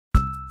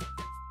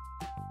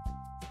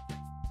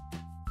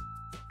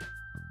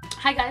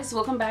Hi guys,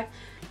 welcome back.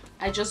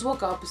 I just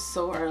woke up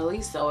so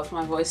early, so if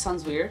my voice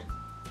sounds weird,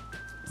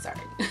 sorry.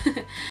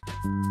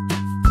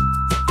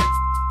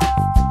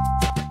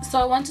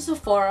 So I went to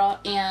Sephora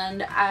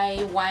and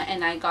I went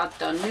and I got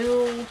the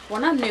new,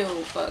 well not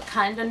new, but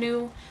kind of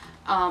new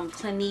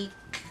Clinique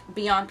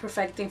Beyond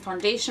Perfecting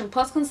Foundation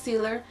plus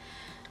Concealer.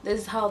 This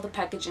is how the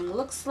packaging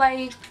looks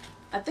like.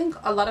 I think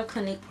a lot of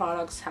Clinique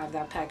products have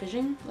that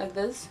packaging like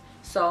this.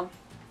 So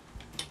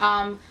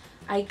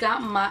I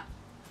got my,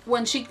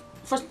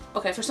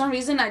 for some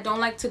reason I don't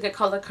like to get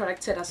color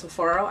corrected at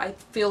Sephora. I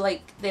feel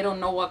like they don't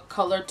know what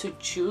color to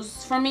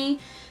choose for me.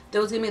 They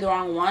always give me the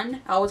wrong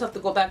one. I always have to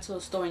go back to the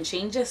store and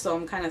change it, so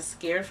I'm kind of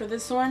scared for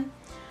this one.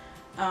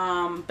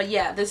 But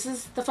yeah, this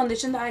is the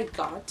foundation that I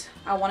got.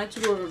 I wanted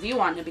to do a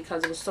review on it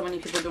because there was so many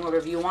people doing a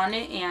review on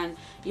it, and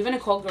even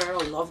Nicole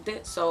Guerrero loved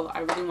it, so I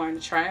really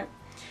wanted to try it.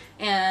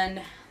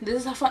 And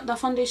this is how the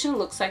foundation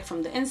looks like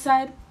from the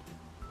inside.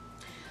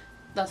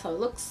 That's how it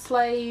looks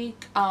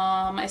like.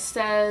 It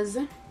says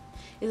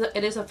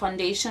it is a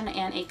foundation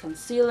and a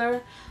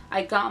concealer.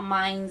 I got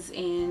mine's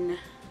in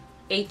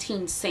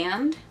 18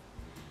 Sand.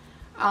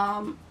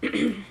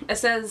 It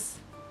says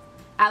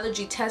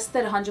allergy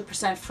tested,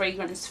 100%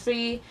 fragrance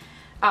free,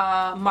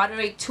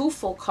 moderate to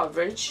full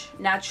coverage,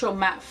 natural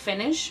matte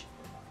finish.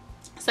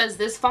 It says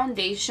this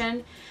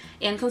foundation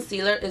and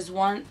concealer is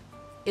one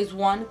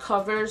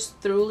covers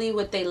thoroughly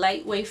with a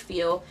lightweight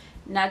feel,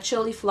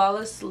 naturally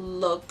flawless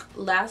look,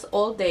 lasts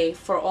all day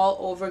for all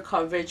over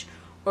coverage,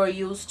 or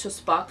used to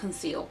spot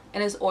conceal,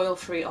 and is oil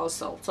free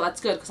also, so that's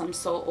good because I'm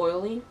so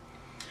oily.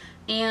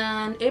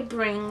 And it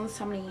brings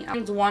how many? It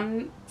brings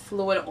 1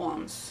 fluid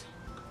ounce.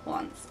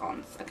 I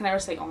can never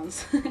say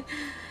ounce.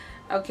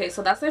 Okay,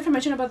 so that's the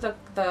information about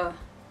the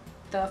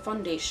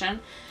foundation.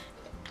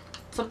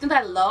 Something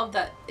that I love,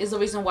 that is the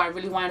reason why I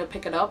really wanted to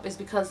pick it up, is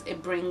because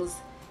it brings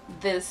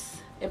this.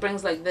 It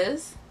brings like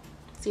this.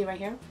 See right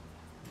here.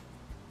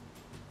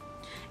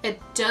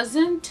 It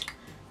doesn't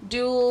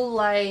do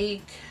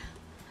like.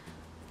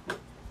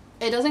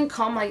 It doesn't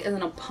come like in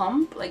a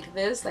pump like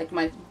this, like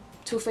my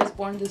Too Faced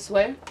Born This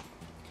Way.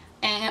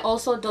 And it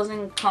also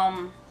doesn't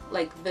come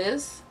like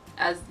this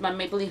as my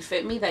Maybelline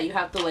Fit Me, that you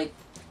have to like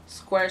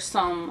square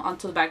some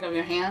onto the back of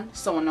your hand.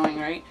 So annoying,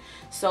 right?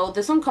 So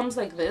this one comes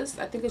like this.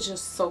 I think it's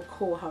just so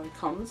cool how it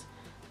comes.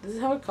 This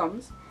is how it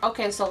comes.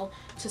 Okay, so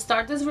to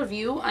start this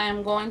review, I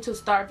am going to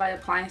start by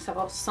applying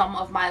some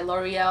of my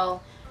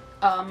L'Oreal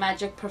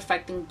Magic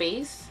Perfecting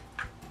Base.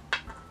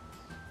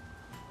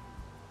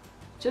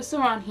 Just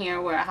around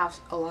here where I have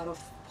a lot of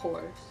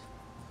pores.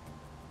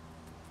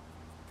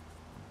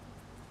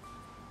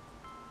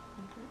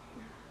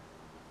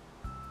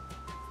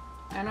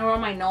 And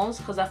around my nose,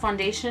 because that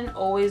foundation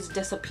always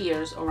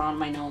disappears around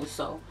my nose.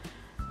 So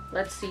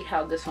let's see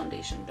how this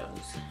foundation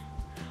does.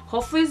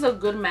 Hopefully it's a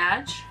good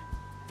match,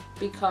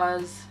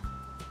 because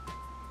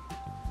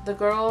the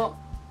girl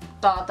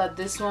thought that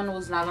this one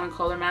was not going to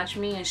color match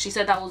me, and she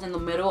said that was in the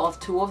middle of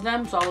 2 of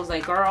them. So I was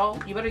like,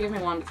 girl, you better give me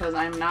one because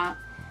I'm not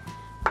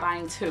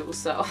buying 2.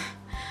 So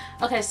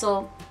okay,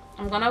 so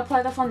I'm going to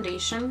apply the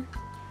foundation.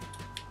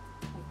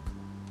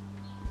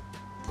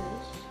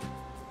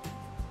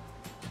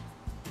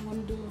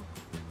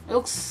 It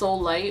looks so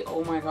light,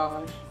 oh my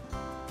gosh.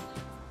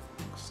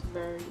 It looks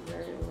very,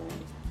 very light.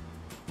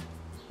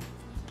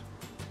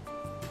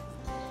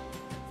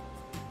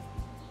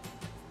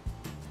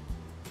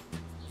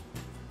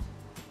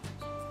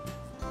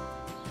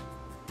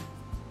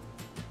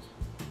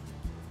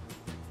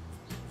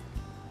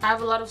 I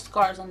have a lot of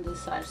scars on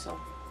this side, so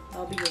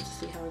that'll be good to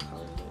see how it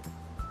colors it.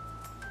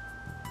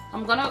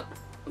 I'm gonna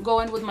go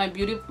in with my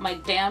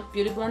damp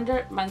beauty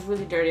blender. Mine's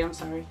really dirty, I'm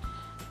sorry.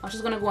 I'm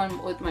just gonna go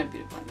in with my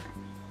beauty blender.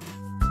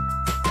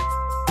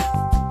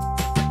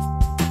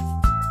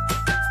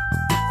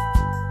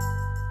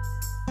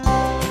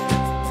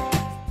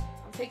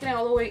 Taking it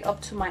all the way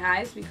up to my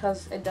eyes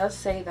because it does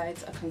say that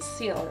it's a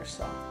concealer,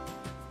 so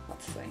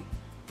let's see. Okay,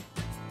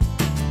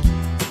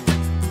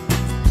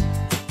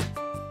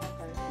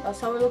 that's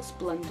how it looks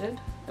blended.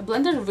 It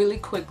blended really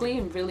quickly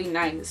and really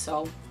nice,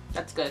 so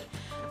that's good.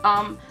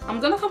 I'm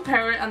gonna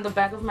compare it on the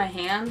back of my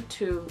hand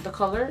to the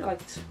color,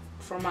 like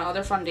from my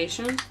other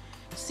foundation.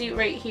 See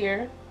right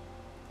here,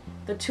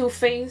 the Too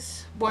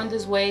Faced Born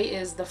This Way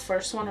is the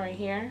first one right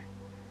here,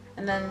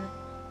 and then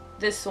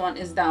this one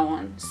is that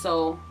one.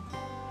 So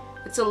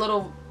it's a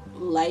little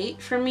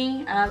light for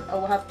me. I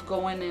will have to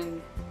go in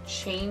and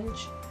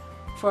change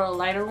for a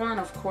lighter one,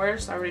 of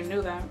course. I already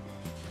knew that.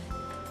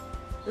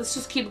 Let's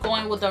just keep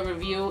going with the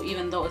review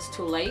even though it's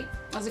too light.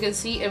 As you can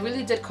see, it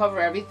really did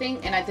cover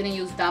everything, and I didn't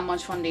use that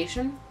much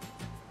foundation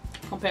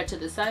compared to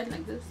this side,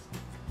 like this.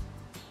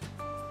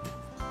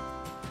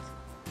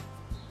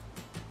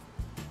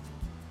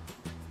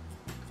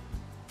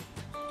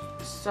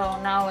 So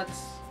now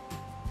let's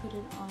put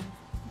it on.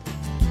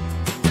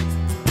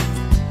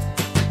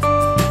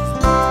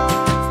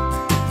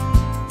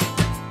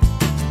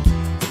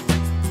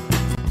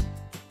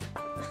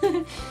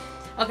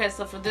 Okay,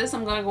 so for this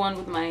I'm gonna go in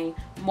with my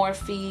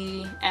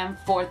Morphe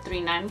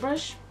M439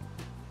 brush.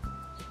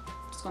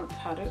 Just gonna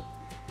pat it.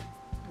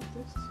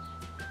 this?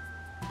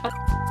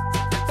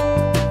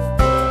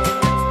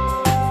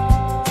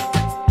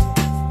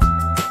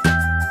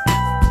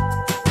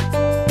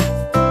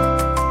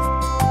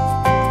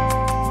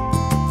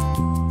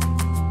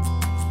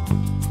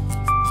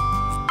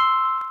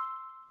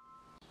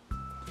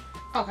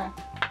 Okay.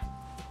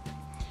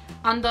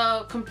 On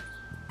the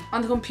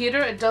computer,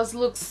 it does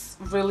looks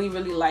really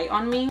light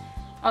on me.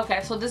 Okay,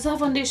 so this is how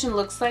foundation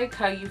looks like.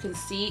 How you can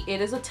see,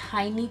 it is a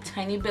tiny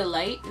bit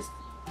light.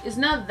 It's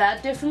not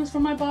that different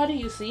from my body.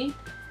 You see,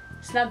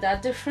 it's not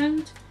that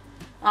different.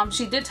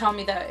 She did tell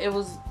me that it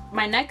was,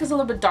 my neck is a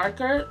little bit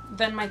darker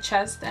than my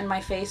chest and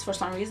my face for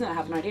some reason. I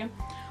have no idea.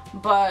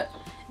 But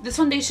this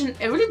foundation,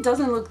 it really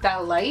doesn't look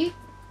that light.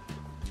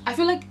 I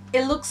feel like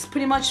it looks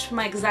pretty much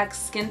my exact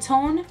skin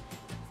tone.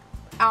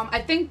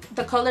 I think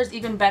the color is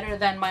even better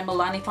than my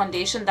Milani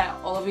foundation that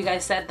all of you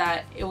guys said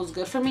that it was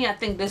good for me. I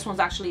think this one's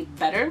actually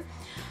better.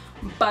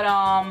 But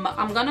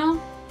I'm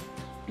gonna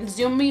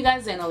zoom you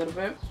guys in a little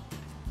bit.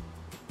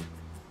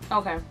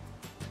 Okay.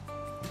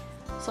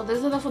 So this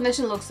is what the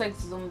foundation looks like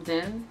zoomed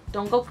in.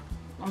 Don't go,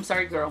 I'm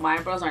sorry girl, my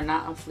eyebrows are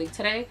not on fleek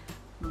today.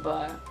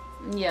 But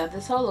yeah,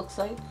 this is how it looks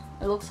like.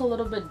 It looks a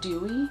little bit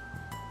dewy.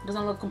 It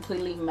doesn't look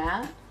completely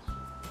matte.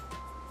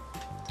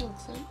 That's what it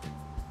looks like.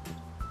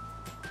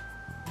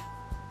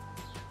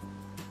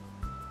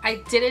 I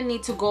didn't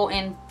need to go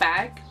in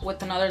back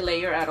with another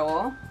layer at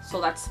all, so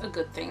that's a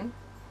good thing.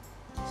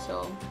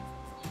 So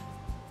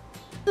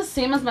it's the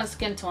same as my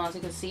skin tone, as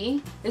you can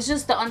see. It's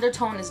just the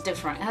undertone is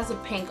different. It has a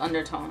pink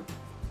undertone.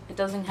 It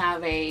doesn't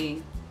have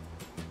a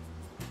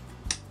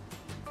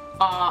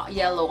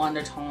yellow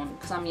undertone,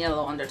 because I'm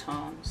yellow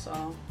undertone.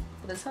 So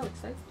this is how it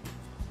looks like.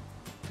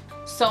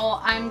 So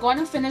I'm going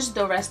to finish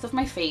the rest of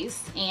my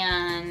face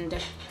and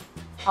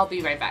I'll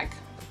be right back.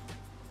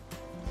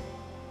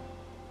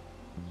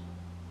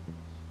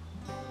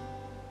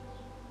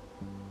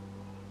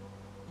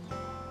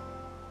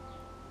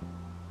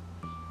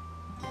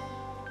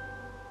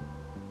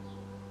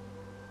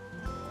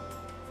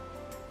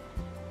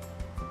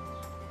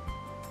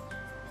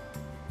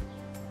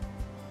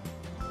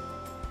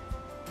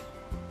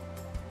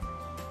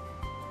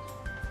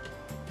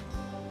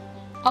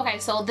 Okay,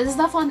 so this is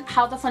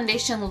how the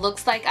foundation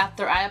looks like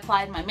after I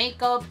applied my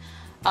makeup.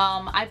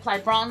 I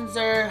applied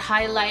bronzer,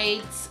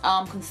 highlights,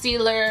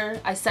 concealer.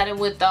 I set it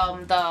with the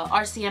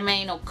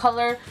RCMA No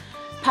Color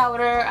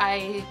powder.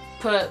 I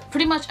put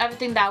pretty much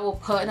everything that I will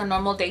put in a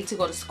normal day to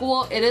go to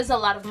school. It is a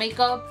lot of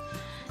makeup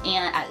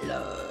and I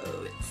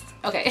love it.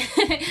 Okay,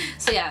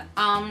 so yeah,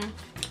 I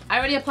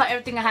already applied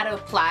everything I had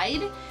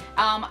applied.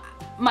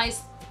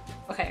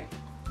 Okay.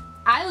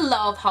 I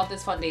love how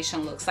this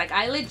foundation looks. Like,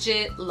 I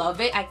legit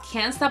love it. I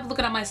can't stop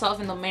looking at myself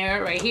in the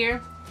mirror right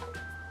here.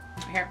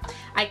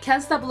 I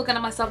can't stop looking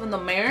at myself in the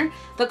mirror.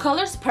 The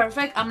color's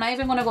perfect. I'm not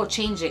even gonna go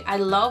change it. I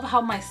love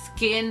how my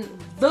skin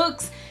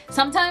looks.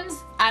 Sometimes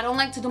I don't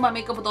like to do my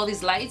makeup with all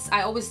these lights.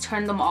 I always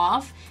turn them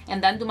off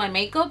and then do my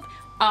makeup.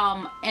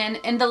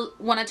 And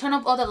when I turn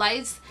off all the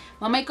lights,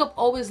 my makeup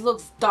always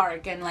looks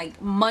dark and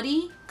like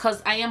muddy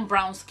because I am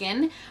brown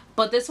skin.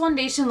 But this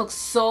foundation looks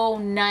so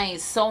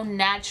nice, so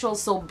natural,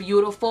 so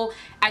beautiful.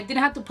 I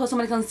didn't have to put so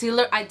much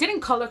concealer. I didn't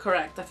color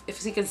correct,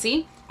 if you can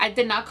see. I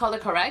did not color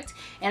correct.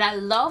 And I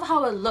love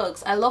how it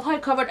looks. I love how I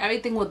covered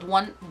everything with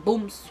one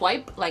boom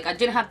swipe. Like, I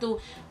didn't have to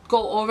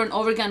go over and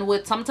over again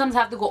with, sometimes I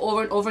have to go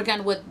over and over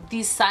again with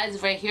these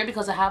sides right here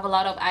because I have a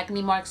lot of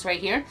acne marks right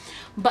here.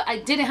 But I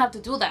didn't have to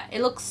do that.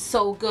 It looks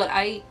so good.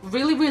 I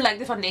really like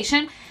the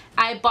foundation.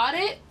 I bought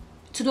it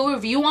to do a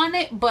review on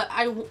it, but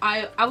I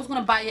was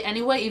gonna buy it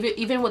anyway,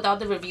 even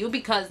without the review,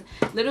 because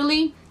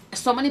literally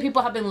so many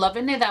people have been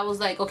loving it that I was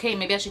like, okay,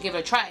 maybe I should give it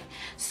a try.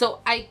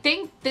 So I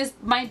think this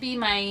might be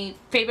my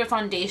favorite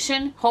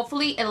foundation.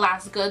 Hopefully it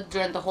lasts good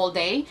during the whole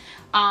day.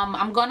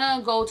 I'm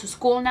gonna go to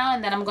school now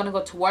and then I'm gonna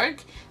go to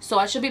work, so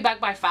I should be back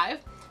by 5.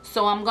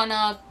 So I'm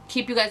gonna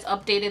keep you guys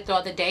updated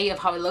throughout the day of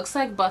how it looks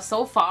like. But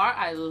so far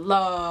I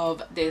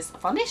love this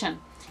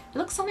foundation. It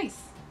looks so nice.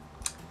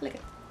 Look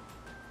at it.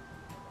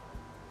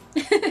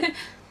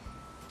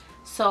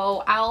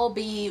 So I'll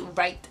be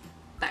right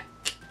back.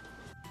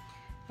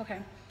 Okay,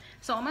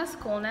 so I'm at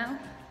school now.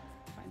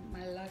 Find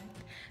my light.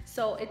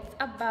 So it's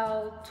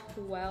about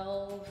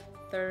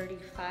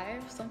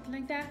 12:35, something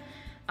like that.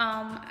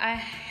 I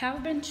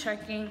have been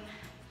checking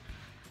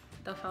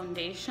the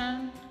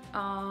foundation.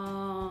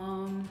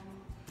 I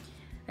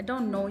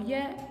don't know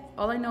yet.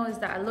 All I know is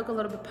that I look a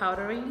little bit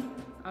powdery.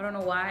 I don't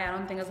know why. I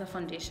don't think it's a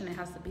foundation. It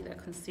has to be the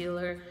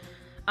concealer.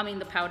 I mean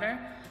the powder.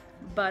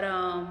 But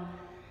I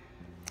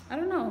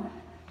don't know.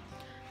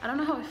 I don't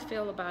know how I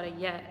feel about it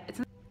yet.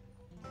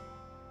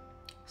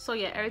 So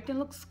yeah, everything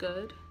looks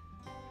good.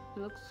 It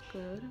looks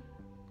good.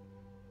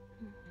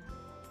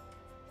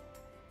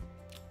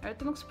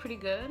 Everything looks pretty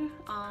good.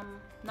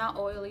 Not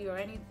oily or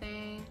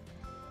anything.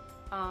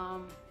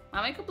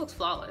 My makeup looks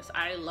flawless.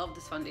 I love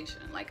this foundation.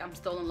 Like, I'm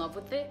still in love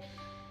with it.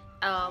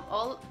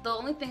 The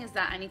only thing is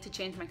that I need to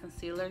change my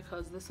concealer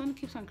because this one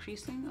keeps on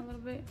creasing a little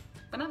bit,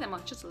 but not that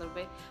much, just a little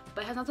bit.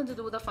 But it has nothing to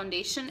do with the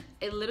foundation.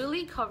 It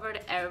literally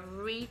covered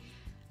every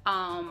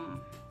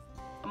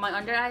my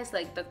under eyes,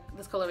 like the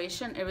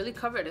discoloration, it really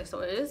covered it.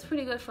 So it is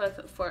pretty good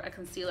for a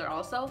concealer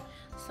also.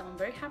 So I'm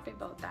very happy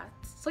about that.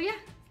 So yeah,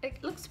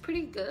 it looks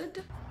pretty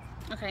good.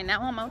 Okay,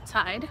 now I'm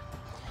outside.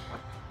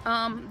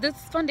 This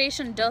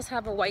foundation does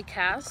have a white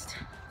cast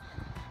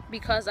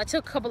because I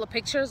took a couple of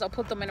pictures. I'll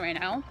put them in right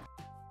now.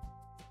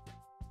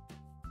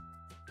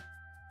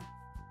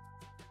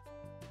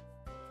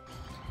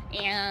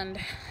 And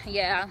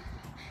yeah,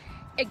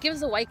 it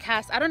gives a white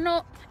cast. I don't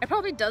know, it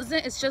probably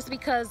doesn't. It's just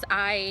because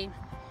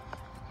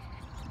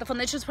the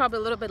foundation is probably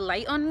a little bit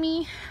light on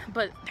me,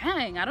 but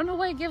dang, I don't know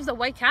why it gives a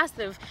white cast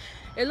if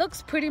it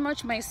looks pretty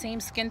much my same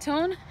skin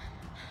tone.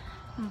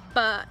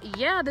 But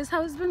yeah, this is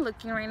how it's been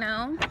looking right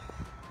now.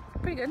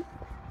 Pretty good.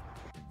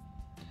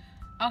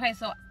 Okay,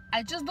 so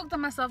I just looked at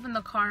myself in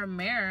the car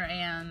mirror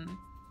and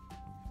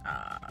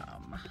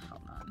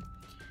hold on.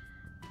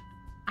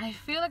 I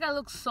feel like I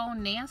look so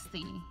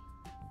nasty.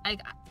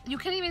 Like, you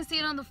can't even see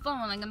it on the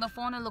phone. Like, on the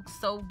phone it looks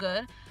so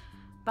good,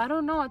 but I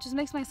don't know, it just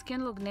makes my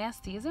skin look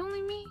nasty. Is it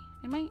only me?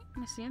 Am I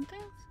seeing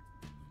things?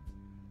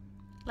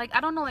 Like, I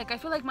don't know, like I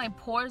feel like my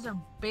pores are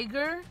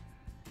bigger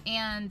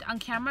and on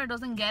camera it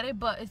doesn't get it,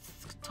 but it's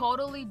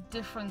totally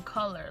different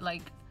color.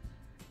 Like,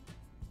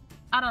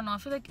 I don't know, I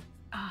feel like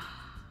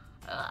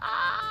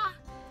I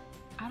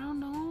don't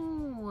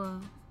know.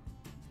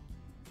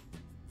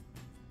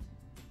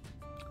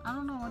 I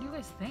don't know, what do you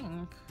guys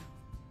think?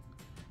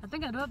 I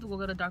think I do have to go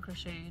get a darker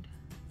shade.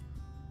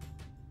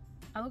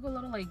 I look a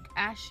little like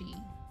ashy.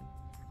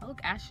 I look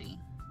ashy.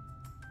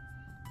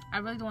 I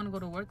really don't want to go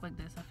to work like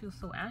this. I feel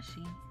so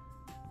ashy.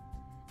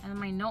 And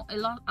my nose, I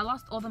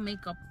lost all the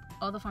makeup,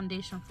 all the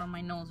foundation from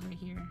my nose right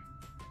here.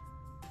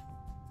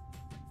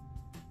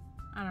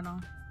 I don't know.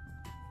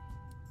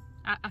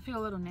 I feel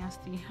a little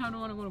nasty. I don't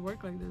want to go to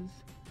work like this.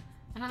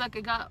 I feel like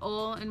I got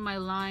all in my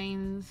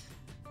lines.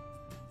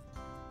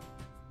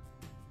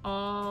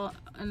 All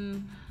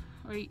and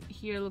right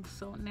here looks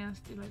so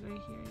nasty. Like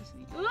right here, you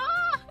see?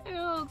 Ah, it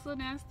looks so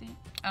nasty.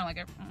 I don't like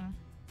it.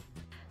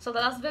 So the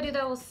last video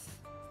that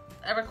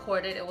I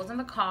recorded, it was in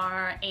the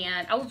car,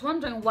 and I was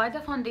wondering why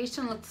the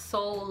foundation looked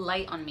so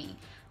light on me.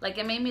 Like,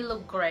 it made me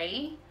look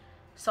gray.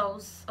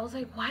 So I was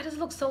like, why does it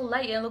look so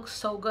light? It looks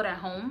so good at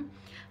home.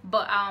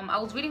 But I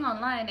was reading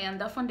online, and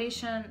the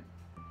foundation,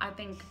 I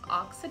think,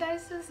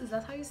 oxidizes. Is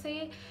that how you say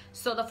it?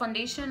 So the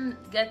foundation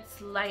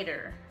gets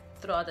lighter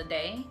throughout the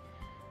day.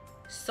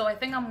 So I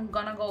think I'm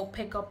gonna go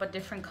pick up a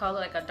different color,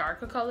 like a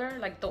darker color,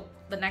 like the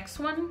next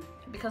one,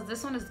 because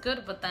this one is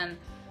good, but then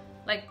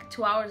like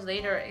 2 hours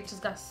later it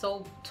just got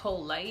so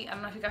light. I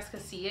don't know if you guys can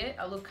see it.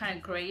 I look kind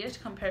of grayish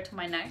compared to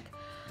my neck,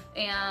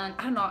 and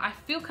I don't know, I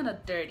feel kind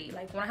of dirty.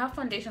 Like, when I have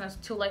foundation that's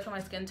too light for my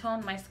skin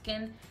tone, my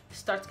skin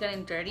starts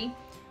getting dirty.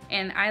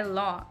 And I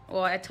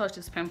touched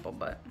this pimple,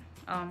 but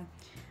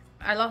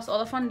I lost all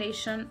the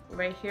foundation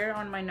right here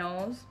on my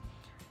nose,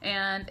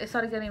 and it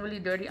started getting really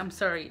dirty. I'm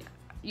sorry,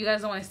 you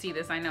guys don't want to see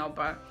this, I know,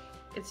 but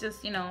it's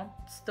just, you know,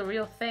 it's the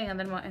real thing. And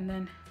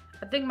then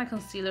I think my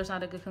concealer's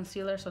not a good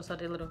concealer, so it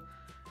started a little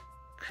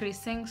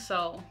creasing.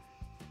 So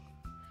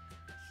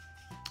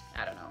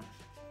I don't know.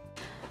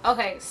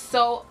 Okay,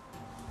 so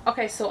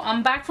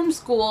I'm back from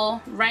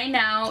school right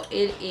now.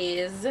 It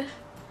is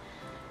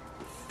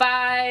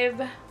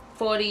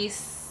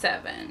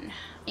 5:47,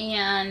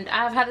 and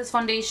I've had this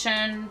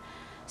foundation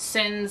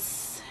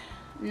since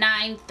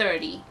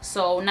 9:30.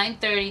 So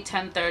 9:30,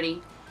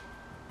 10:30.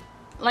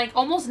 Like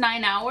almost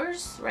 9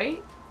 hours,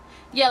 right?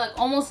 Yeah, like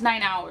almost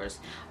 9 hours.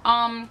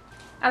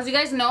 As you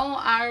guys know,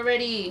 I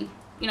already,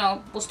 you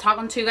know, was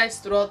talking to you guys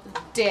throughout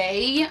the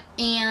day,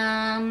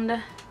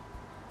 and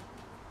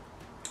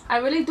I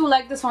really do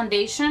like this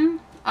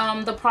foundation.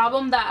 The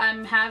problem that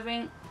I'm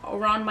having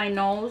around my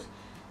nose,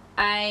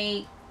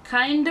 I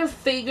kind of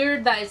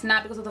figured that it's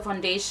not because of the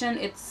foundation.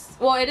 It's,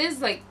 well, it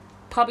is like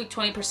probably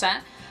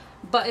 20%,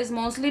 but it's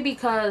mostly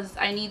because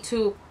I need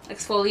to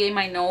exfoliate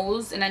my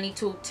nose, and I need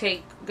to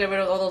get rid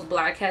of all those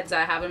blackheads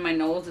I have in my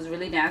nose. It's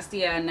really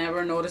nasty. I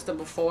never noticed it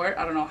before.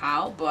 I don't know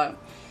how, but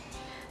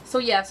so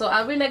yeah, so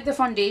I really like the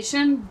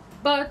foundation,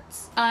 but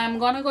I'm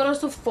gonna go to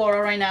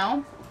Sephora right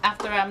now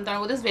after I'm done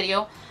with this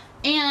video,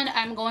 and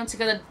I'm going to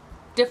get a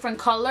different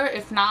color.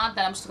 If not,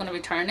 then I'm just gonna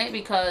return it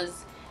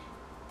because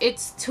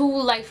it's too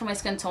light for my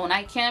skin tone.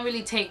 I can't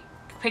really take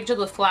pictures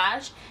with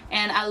flash,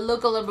 and I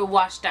look a little bit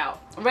washed out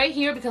right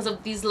here because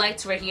of these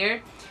lights right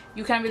here.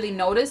 You can't really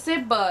notice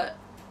it, but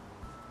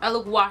I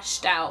look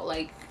washed out,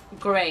 like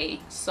gray.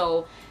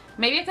 So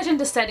maybe I could change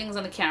the settings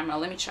on the camera.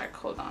 Let me check,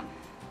 hold on.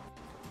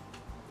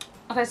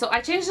 Okay, so I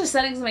changed the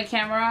settings on my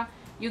camera.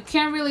 You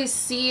can't really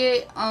see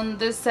it on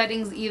this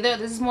settings either.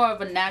 This is more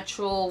of a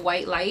natural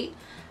white light,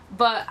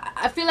 but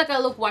I feel like I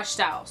look washed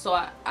out. So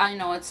I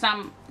know it's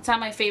not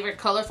my favorite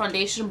color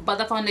foundation, but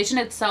the foundation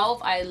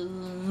itself I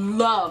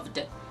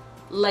loved.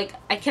 Like,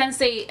 I can't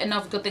say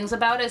enough good things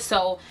about it.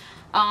 So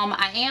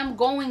I am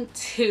going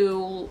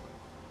to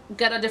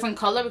get a different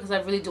color because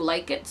I really do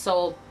like it.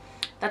 So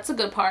that's a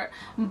good part.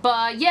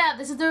 But yeah,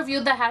 this is the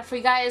review that I had for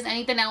you guys.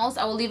 Anything else,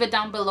 I will leave it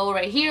down below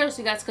right here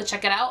so you guys could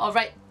check it out. I'll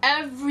write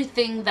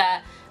everything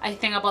that I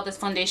think about this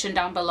foundation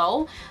down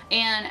below.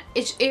 And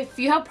if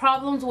you have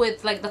problems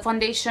with like the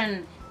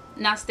foundation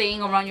not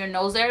staying around your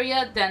nose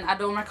area, then I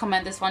don't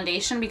recommend this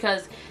foundation,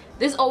 because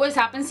this always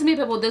happens to me,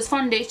 but with this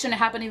foundation it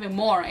happened even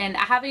more. And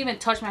I haven't even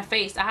touched my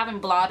face, I haven't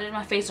blotted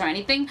my face or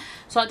anything,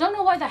 so I don't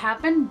know why that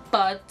happened.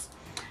 But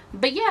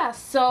yeah,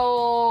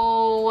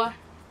 so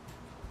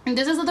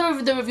this is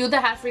the review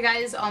that I had for you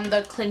guys on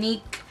the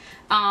Clinique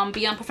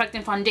Beyond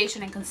Perfecting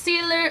Foundation and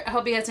Concealer. I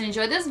hope you guys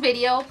enjoyed this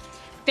video.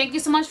 Thank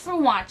you so much for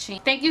watching.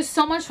 Thank you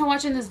so much for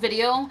watching this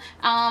video.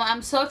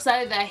 I'm so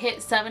excited that I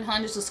hit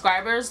 700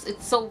 subscribers.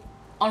 It's so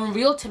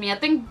unreal to me. I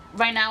think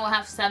right now I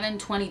have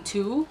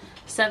 720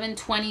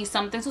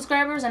 something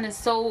subscribers, and it's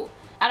so,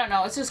 I don't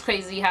know, it's just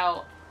crazy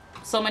how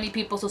so many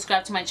people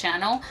subscribe to my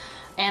channel,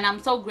 and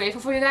I'm so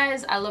grateful for you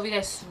guys. I love you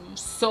guys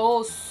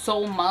so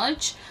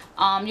much.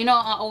 You know,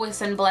 I always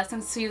send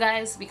blessings to you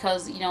guys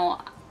because, you know,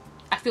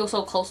 I feel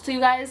so close to you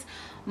guys.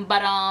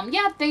 But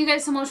yeah, thank you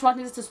guys so much for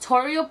watching this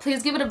tutorial.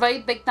 Please give it a very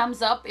big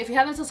thumbs up. If you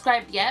haven't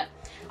subscribed yet,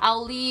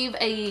 I'll leave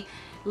a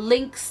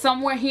link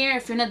somewhere here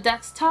if you're in a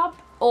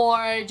desktop,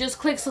 or just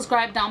click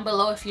subscribe down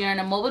below if you're in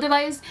a mobile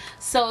device.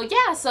 So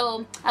yeah,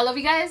 so I love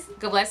you guys,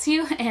 God bless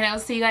you, and I'll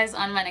see you guys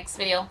on my next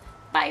video.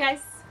 Bye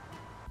guys.